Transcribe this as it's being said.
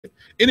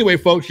Anyway,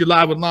 folks, you're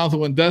live with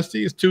Lonzo and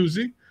Dusty. It's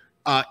Tuesday.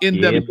 Yeah,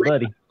 NWA,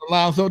 buddy.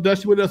 Lonzo,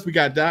 Dusty with us. We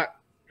got Doc.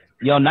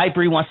 Yo,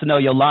 Nightbreed wants to know,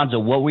 yo, Lonzo,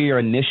 what were your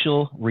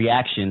initial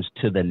reactions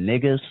to the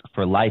Niggas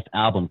for Life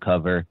album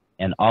cover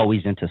and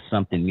Always Into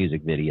Something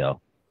music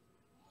video?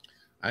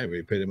 I ain't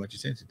really paid that much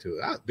attention to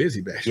it. I was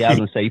busy back then. Yeah, I was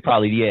gonna say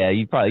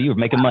you were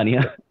making money,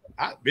 huh?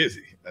 I was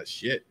busy. That's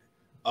shit.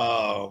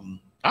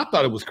 I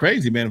thought it was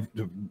crazy, man.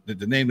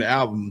 The name of the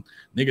album,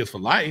 Niggas for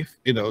Life,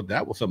 you know,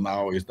 that was something I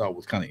always thought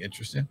was kind of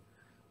interesting.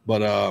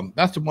 But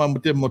that's the one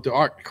with them with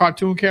the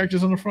cartoon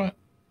characters on the front.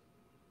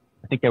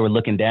 I think they were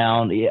looking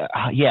down. Yeah,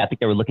 I think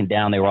they were looking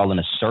down. They were all in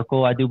a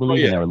circle, I do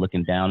believe, and they were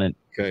looking down. And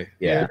okay,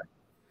 yeah.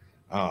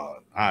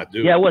 I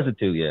do. Yeah, it wasn't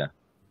too. Yeah,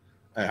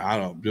 I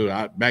don't do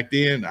it. Back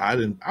then, I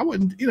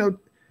wouldn't. You know,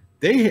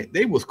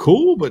 they was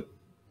cool, but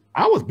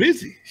I was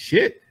busy.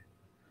 Shit.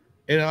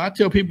 You know, I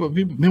tell people,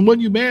 man, when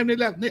you man, they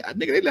left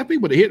me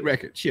with a hit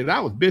record. Shit,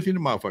 I was busy in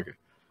the motherfucker.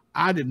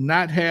 I did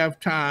not have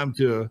time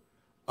to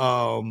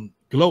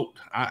gloat.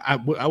 I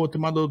went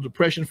through my little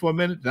depression for a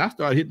minute, and I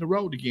started hitting the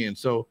road again.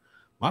 So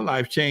my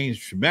life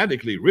changed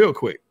dramatically real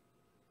quick.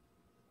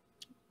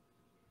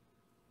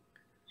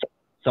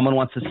 Someone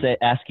wants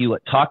to ask you,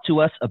 talk to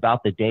us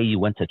about the day you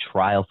went to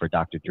trial for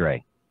Dr.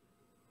 Dre.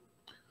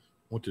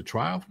 Went to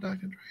trial for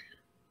Dr. Dre?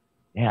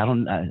 Yeah, I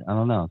don't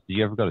know. Did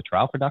you ever go to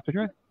trial for Dr.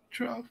 Dre?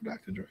 Trial for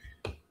Dr. Dre.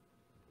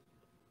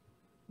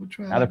 What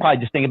trial? Now they're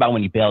probably just thinking about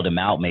when you bailed him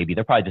out. Maybe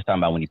they're probably just talking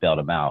about when you bailed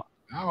him out.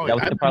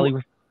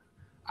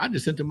 I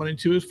just sent the money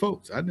to his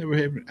folks. I never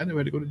had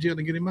to go to jail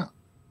and get him out.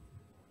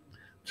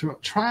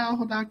 Trial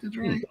for Dr.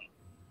 Dre. Let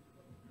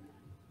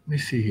me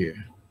see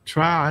here.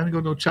 Trial. I didn't go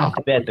no trial.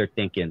 I bet they're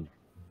thinking.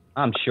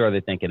 I'm sure they're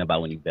thinking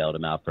about when you bailed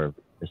him out for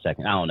a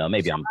second. I don't know.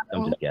 Maybe I'm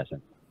just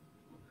guessing.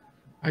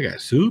 I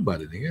got sued by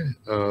the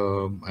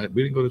nigga.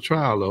 We didn't go to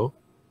trial though.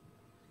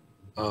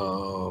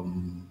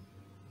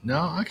 No,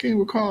 I can't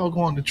recall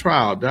going to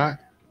trial, Doc.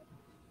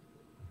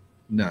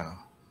 No,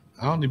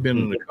 I only been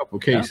in a couple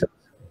cases,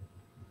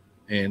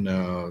 and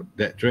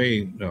that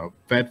Dre,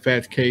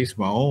 Fat case,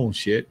 my own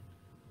shit.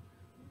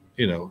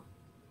 You know,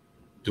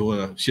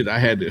 doing shit I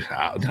had to.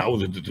 I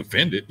was to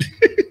defend it.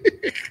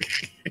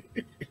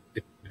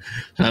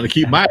 Trying to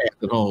keep my ass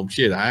at home.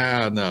 Shit,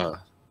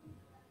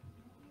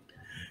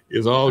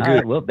 it's all good.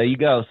 Right, well, there you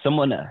go.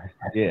 Someone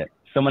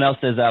else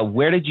says,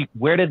 where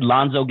did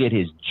Lonzo get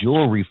his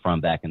jewelry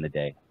from back in the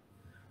day?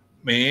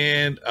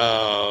 Man,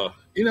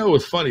 you know,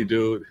 it's funny,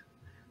 dude.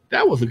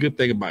 That was a good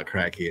thing about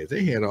crackheads.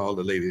 They had all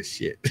the latest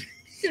shit.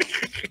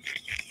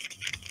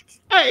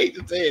 I hate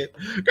to say it.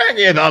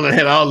 Crackheads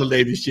had all the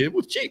latest shit. It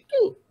was cheap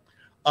too.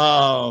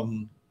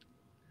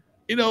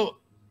 You know,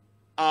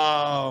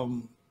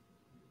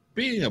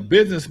 being a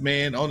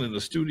businessman owning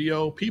the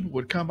studio, people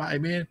would come by,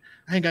 man,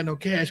 I ain't got no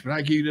cash, but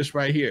I give you this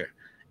right here.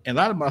 And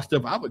a lot of my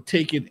stuff, I would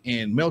take it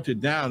and melt it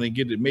down and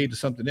get it made to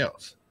something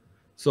else.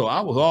 So I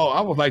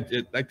was like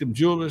them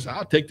jewelers.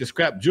 I'll take the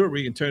scrap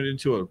jewelry and turn it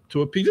into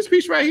a piece. This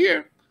piece right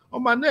here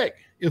on my neck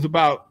is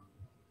about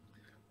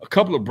a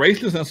couple of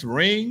bracelets and some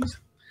rings.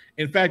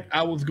 In fact,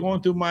 I was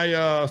going through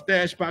my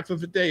stash box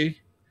of the day,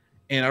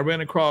 and I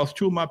ran across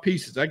two of my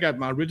pieces. I got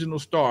my original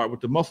star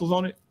with the muscles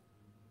on it.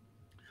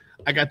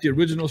 I got the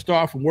original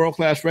star from World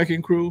Class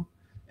Wrecking Crew.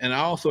 And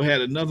I also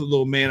had another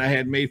little man I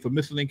had made for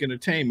Michel'le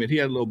Entertainment. He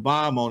had a little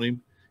bomb on him.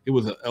 It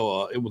was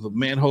a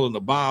man holding a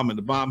bomb, and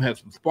the bomb had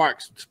some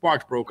sparks.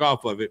 Sparks broke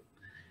off of it,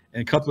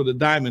 and a couple of the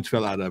diamonds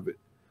fell out of it.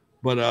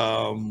 But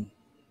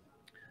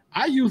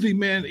I usually,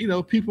 man, you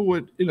know, people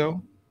would, you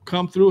know,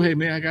 come through. Hey,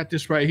 man, I got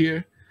this right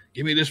here.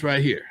 Give me this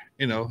right here,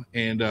 you know.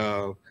 And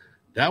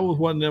that was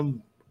one of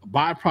them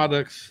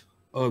byproducts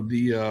of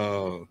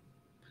the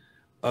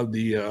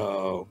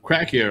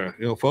crack era.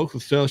 You know, folks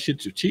would sell shit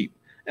too cheap.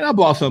 And I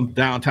bought some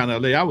downtown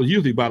LA. I was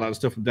usually buy a lot of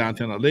stuff from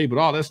downtown LA, but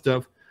all that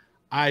stuff,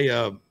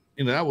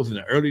 you know, that was in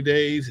the early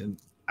days, and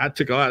I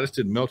took a lot of this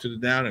and melted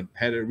it down and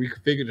had it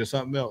reconfigured to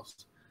something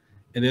else.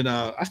 And then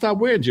I started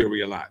wearing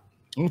jewelry a lot.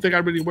 The only thing I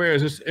really wear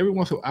is this. Every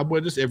once in a while, I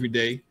wear this every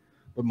day,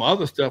 but my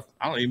other stuff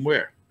I don't even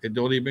wear. It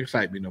don't even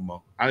excite me no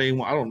more. I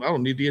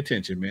don't need the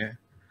attention, man.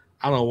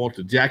 I don't want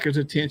the jacker's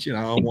attention.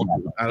 I don't even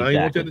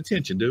want that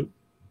attention, dude.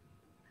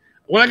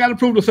 What I got to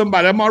prove to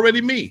somebody? I'm already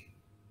me.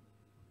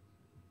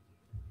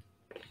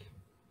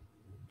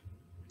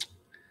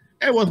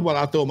 Every once in a while,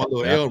 I throw my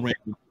little L ring.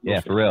 Yeah,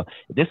 for real.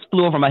 This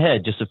flew over my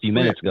head just a few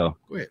minutes ago.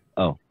 Go ahead.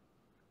 Oh,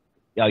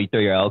 you threw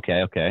your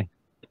okay.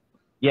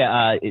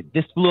 Yeah,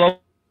 this flew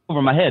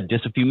over my head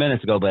just a few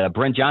minutes ago. But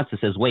Brent Johnson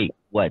says, "Wait,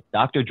 what?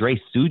 Dr. Dre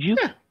sued you?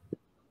 Yeah.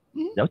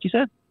 Is that what you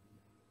said?"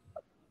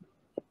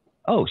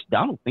 Oh,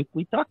 I don't think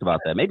we talked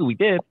about that. Maybe we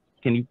did.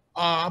 Can you?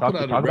 I put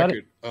out a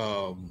record.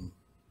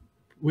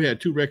 We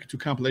had two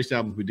compilation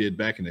albums we did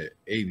back in the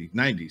 80s,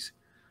 90s.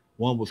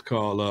 One was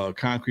called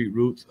Concrete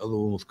Roots. The other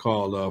one was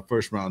called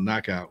First Round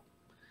Knockout.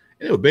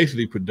 And it was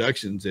basically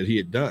productions that he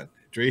had done.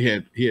 Dre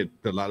had done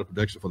a lot of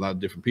production for a lot of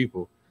different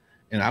people.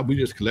 And we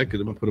just collected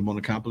them and put them on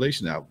a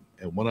compilation album.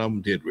 And one of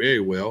them did very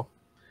well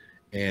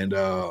and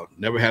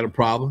never had a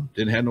problem.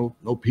 Didn't have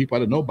no peep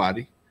out of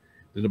nobody.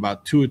 Then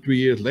about 2 or 3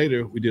 years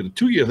later,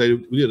 2 years later,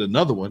 we did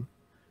another one.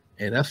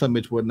 And that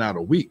summit wasn't out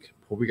a week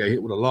before we got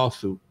hit with a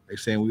lawsuit. They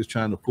saying we was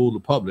trying to fool the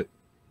public.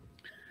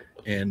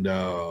 And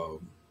because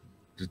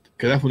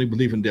that's when he was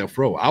leaving death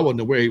row. I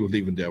wasn't aware he was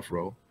leaving death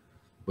row,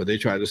 but they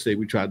tried to say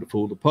we tried to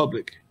fool the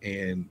public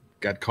and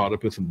got caught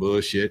up in some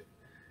bullshit.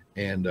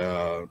 And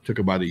took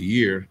about a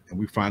year, and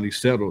we finally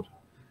settled.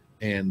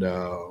 And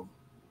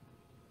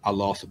I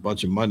lost a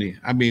bunch of money.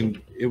 I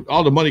mean,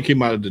 all the money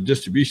came out of the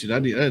distribution.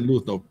 I didn't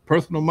lose no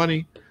personal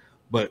money,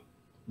 but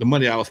the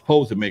money I was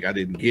supposed to make, I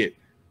didn't get.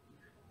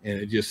 And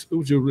it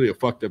was just really a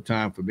fucked up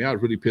time for me. I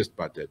was really pissed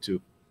about that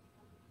too.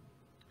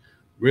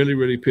 Really,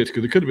 really pissed,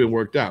 because it could have been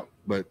worked out.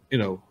 But, you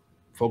know,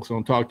 folks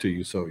don't talk to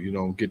you, so you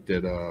don't get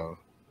that, you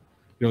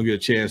don't get a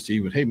chance to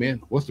even, hey man,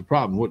 what's the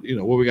problem? What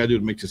we got to do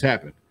to make this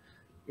happen?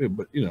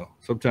 But, you know,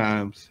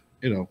 sometimes,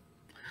 you know,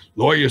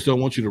 lawyers don't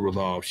want you to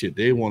resolve shit.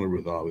 They want to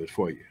resolve it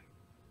for you.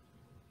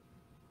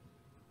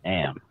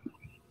 Damn.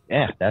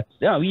 Yeah,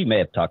 you may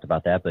have talked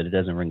about that, but it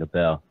doesn't ring a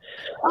bell.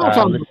 I don't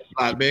talk about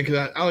a lot, man,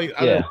 because I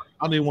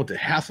don't even want the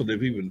hassle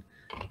of even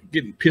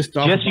getting pissed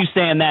off. Just you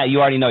saying that, you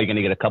already know you're going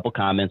to get a couple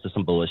comments or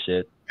some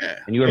bullshit. Yeah,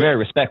 and you were very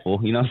respectful.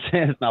 You know what I'm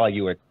saying? It's not like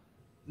you were.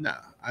 Nah,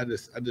 I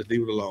just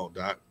leave it alone,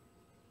 Doc.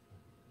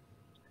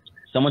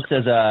 Someone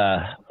says,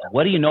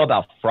 what do you know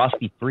about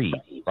Frosty Freeze?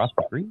 Frosty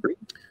Freeze?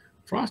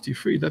 Frosty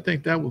Freeze, I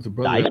think that was the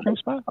brother. The ice cream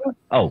spot?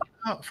 Oh.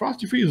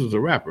 Frosty Freeze was a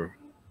rapper.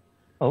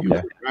 Okay. He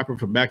was a rapper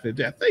from back in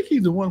the day. I think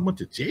he's the one who went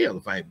to jail,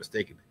 if I ain't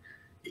mistaken.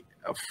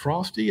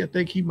 Frosty, I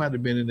think he might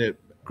have been in that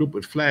group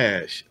with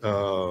Flash,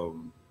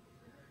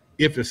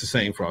 if it's the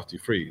same Frosty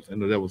Freeze. I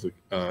know that was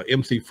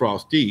MC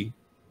Frosty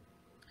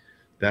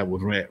that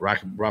was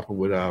rapping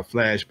with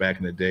Flash back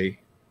in the day.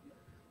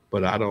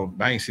 But I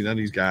ain't seen none of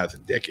these guys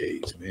in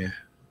decades, man.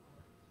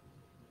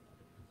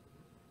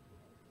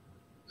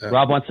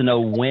 Rob wants to know,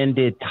 when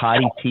did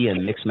Toddy T and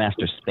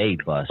Mixmaster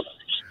Spade bust?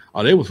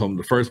 Oh, they was some of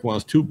the first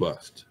ones to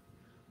bust.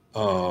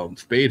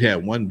 Spade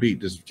had one beat,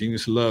 this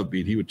Genius of Love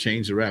beat. He would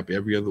change the rap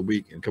every other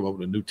week and come up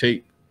with a new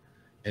tape.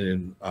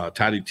 And then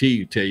Toddy T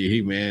would tell you,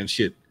 hey man,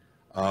 shit,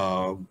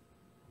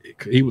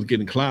 he was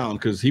getting clowned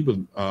because he was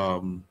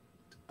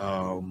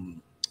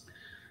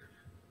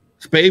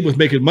Spade was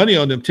making money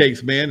on them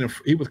takes, man, and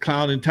he was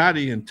clowning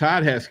Toddy, and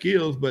Todd had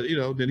skills, but you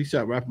know, then he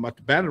started rapping about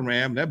the battering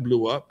ram, that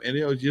blew up, and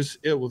it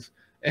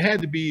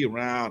had to be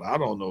around, I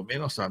don't know, man,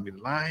 don't start me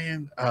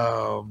lying,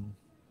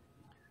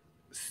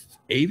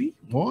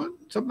 81,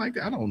 something like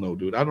that. I don't know,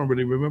 dude. I don't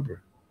really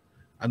remember.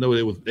 I know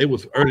it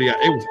was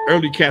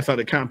early Cats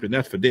Out of Compton.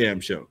 That's for damn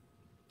sure.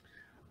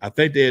 I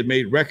think they had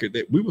made record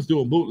that we was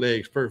doing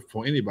bootlegs first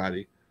for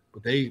anybody,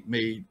 but they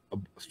made a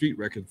street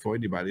record for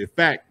anybody. In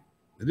fact,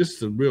 this is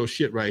some real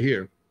shit right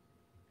here.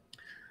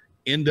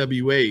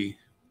 N.W.A,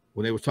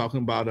 when they was talking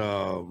about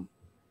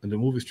in the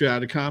movie Straight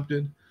Outta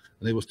Compton,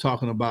 and they was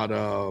talking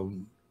about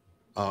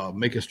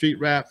making street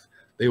raps,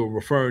 they were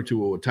referring to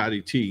what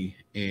Toddy T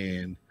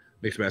and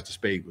Mixmaster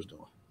Spade was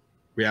doing,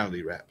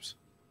 reality raps.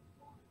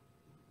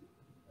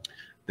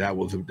 They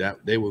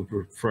were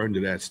referring to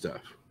that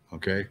stuff.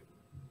 Okay.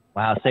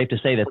 Wow, safe to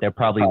say that they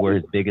probably were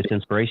his biggest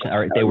inspiration,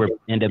 or they were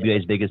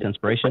NWA's biggest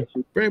inspiration.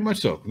 Very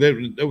much so. There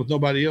was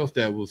nobody else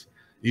that was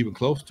even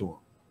close to him.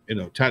 You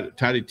know,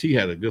 Toddy T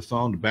had a good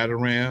song, The Batter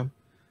Ram,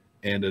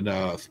 and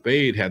then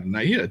Spade had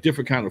a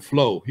different kind of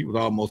flow. He would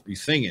almost be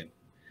singing.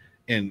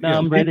 And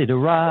I'm ready to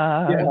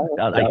ride. Yeah.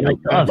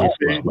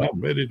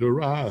 I'm ready to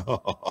ride.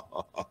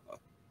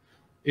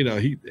 You know,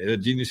 a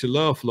Genius of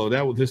Love flow.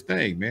 That was his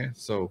thing, man.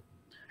 So,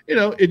 you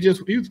know, he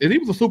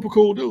was a super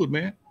cool dude,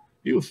 man.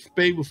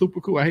 Spade was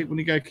super cool. I hate when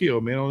he got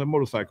killed, man, on that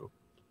motorcycle.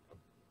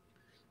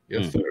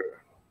 Yes, sir.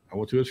 I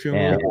went to his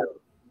funeral.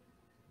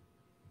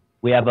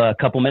 We have a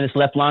couple minutes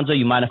left, Lonzo.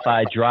 You mind if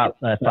I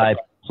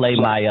play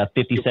my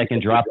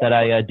 50-second drop that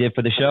I did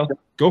for the show?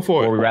 Go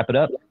for it. Before we wrap it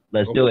up,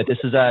 let's do it. This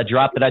is a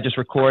drop that I just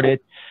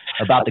recorded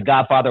about the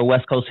godfather of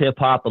West Coast hip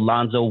hop,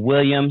 Lonzo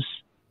Williams.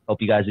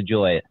 Hope you guys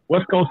enjoy it.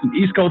 West Coast and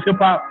East Coast hip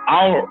hop,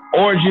 our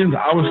origins,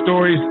 our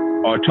stories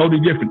are totally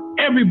different.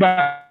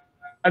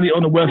 Everybody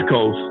on the West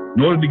Coast,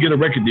 in order to get a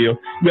record deal,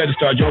 you had to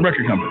start your own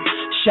record company.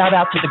 Shout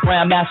out to the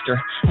Grandmaster.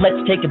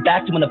 Let's take it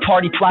back to when the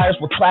party flyers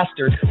were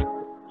plastered.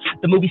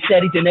 The movie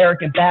said he's an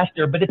arrogant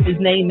bastard, but if his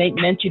name ain't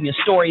mentioned, your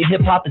story of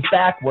hip-hop is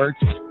backwards.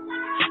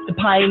 The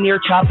pioneer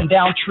chopping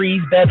down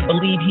trees, better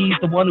believe he's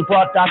the one who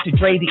brought Dr.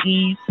 Dre to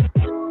ease.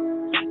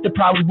 There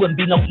probably wouldn't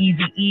be no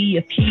Eazy E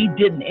if he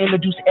didn't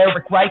introduce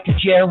Eric Wright to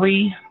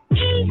Jerry.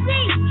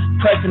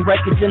 Present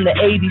records in the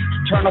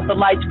 80s, turn off the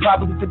lights,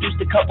 probably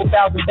produced a couple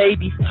thousand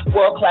babies.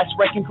 World-class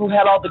wrecking crew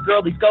had all the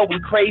girlies going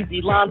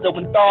crazy. Lonzo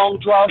and Thong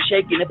draw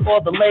shaking it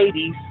for the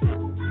ladies.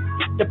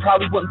 There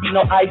probably wouldn't be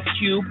no Ice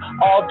Cube,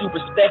 all due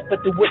respect,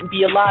 but there wouldn't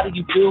be a lot of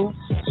you dudes.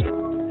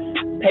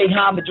 Pay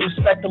homage and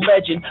respect the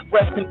legend.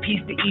 Rest in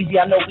peace to Eazy,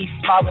 I know he's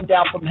smiling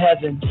down from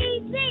heaven.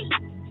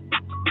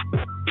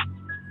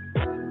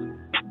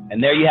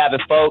 And there you have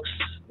it, folks.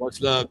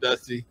 Much love,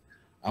 Dusty.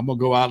 I'm going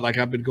to go out like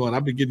I've been going.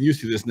 I've been getting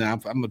used to this now. I'm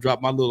going to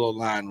drop my little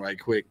line right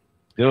quick.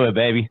 Do it,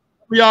 baby.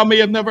 y'all may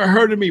have never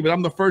heard of me, but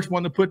I'm the first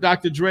one to put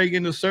Dr. Dre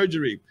into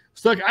surgery.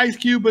 Stuck Ice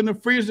Cube in the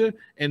freezer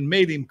and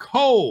made him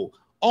cold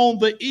on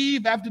the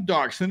eve after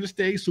dark Center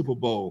Stage Super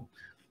Bowl.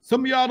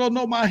 Some of y'all don't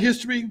know my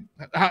history.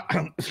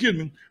 Excuse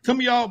me. Some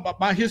of y'all,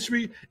 my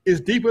history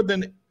is deeper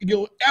than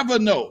you'll ever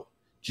know.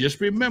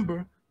 Just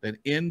remember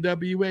that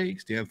NWA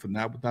stands for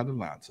Not Without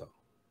Lonzo.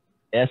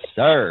 Yes,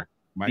 sir.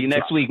 See you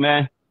next week,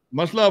 man.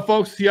 Much love,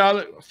 folks. See y'all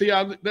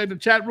in the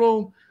chat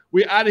room.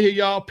 We're out of here,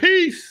 y'all.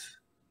 Peace.